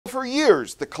For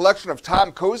years, the collection of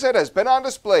Tom Cozad has been on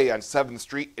display on 7th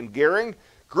Street in Gering,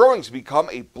 growing to become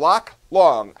a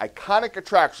block-long, iconic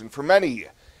attraction for many.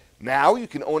 Now you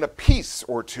can own a piece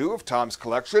or two of Tom's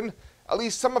collection, at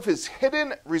least some of his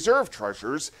hidden reserve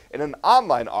treasures, in an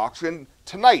online auction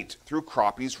tonight through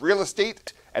Crappie's Real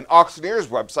Estate and auctioneer's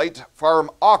website,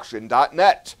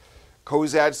 farmauction.net.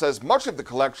 Cozad says much of the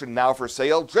collection now for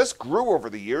sale just grew over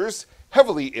the years,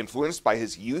 heavily influenced by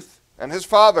his youth and his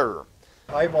father.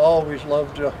 I've always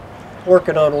loved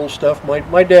working on old stuff.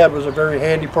 My dad was a very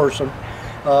handy person,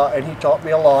 and he taught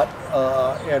me a lot.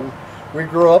 And we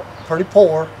grew up pretty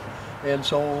poor, and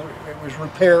so it was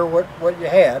repair what you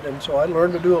had. And so I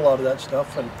learned to do a lot of that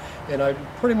stuff, and I'm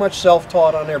pretty much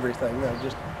self-taught on everything. I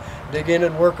just dig in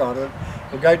and work on it.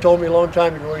 The guy told me a long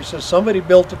time ago, he says, somebody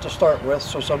built it to start with,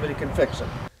 so somebody can fix it.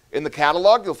 In the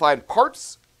catalog, you'll find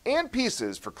parts and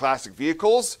pieces for classic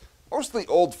vehicles, mostly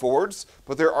old Fords,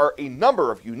 but there are a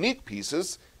number of unique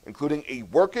pieces, including a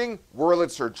working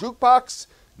Wurlitzer jukebox,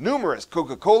 numerous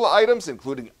Coca-Cola items,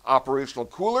 including operational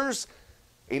coolers,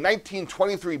 a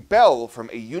 1923 bell from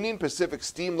a Union Pacific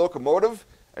steam locomotive,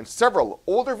 and several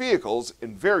older vehicles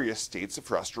in various states of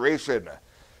restoration.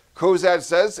 Cozad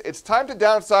says it's time to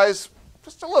downsize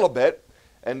just a little bit,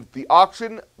 and the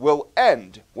auction will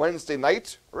end Wednesday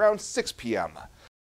night around 6 p.m.